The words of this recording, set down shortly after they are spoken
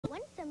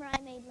I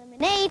made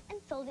lemonade and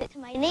sold it to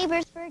my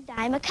neighbors for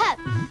 $0.10 a cup.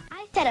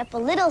 I set up a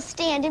little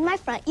stand in my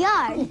front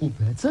yard. Oh,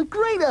 that's a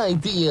great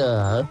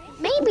idea.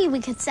 Maybe we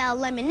could sell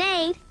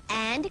lemonade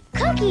and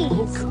cookies.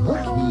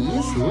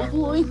 Cookies? Oh,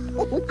 boy.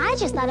 I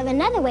just thought of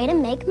another way to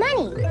make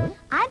money.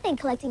 I've been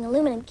collecting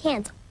aluminum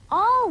cans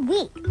all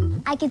week.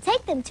 I could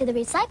take them to the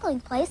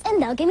recycling place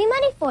and they'll give me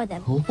money for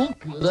them. Oh,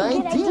 good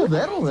idea.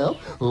 That'll help.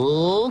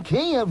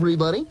 Okay,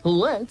 everybody,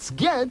 let's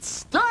get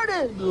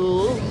started.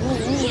 The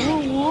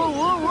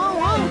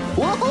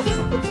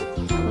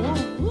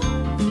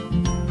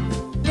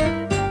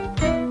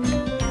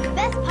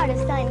best part of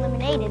selling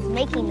lemonade is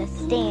making the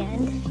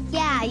stand.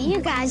 Yeah,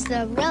 you guys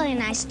did a really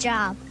nice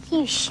job.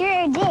 You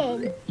sure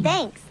did.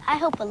 Thanks. I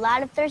hope a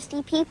lot of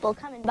thirsty people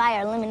come and buy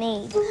our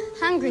lemonade.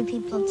 Hungry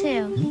people,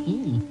 too.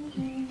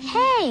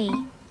 Hey,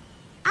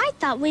 I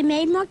thought we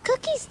made more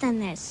cookies than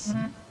this.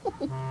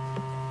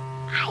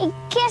 I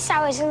guess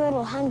I was a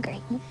little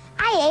hungry.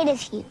 I ate a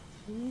few.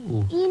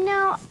 Ooh. You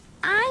know,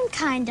 I'm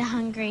kind of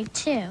hungry,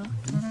 too.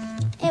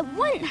 It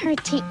wouldn't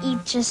hurt to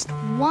eat just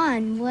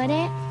one, would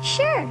it?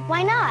 Sure,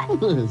 why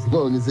not? As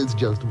long as it's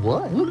just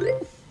one.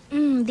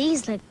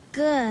 These look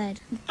good.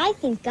 I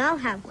think I'll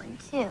have one,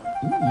 too.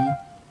 Mm.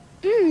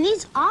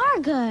 These are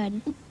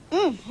good.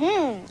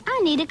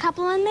 I need a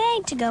couple of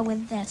lemonade to go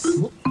with this.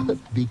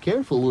 Be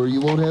careful or you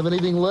won't have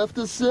anything left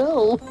to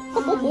sell.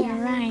 Oh,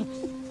 yeah, right.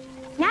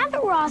 Now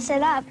that we're all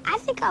set up, I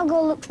think I'll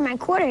go look for my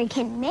quarter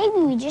can. Maybe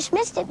we just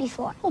missed it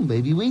before. Well,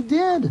 maybe we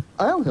did.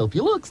 I'll help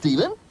you look,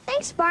 Stephen.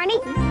 Thanks, Barney.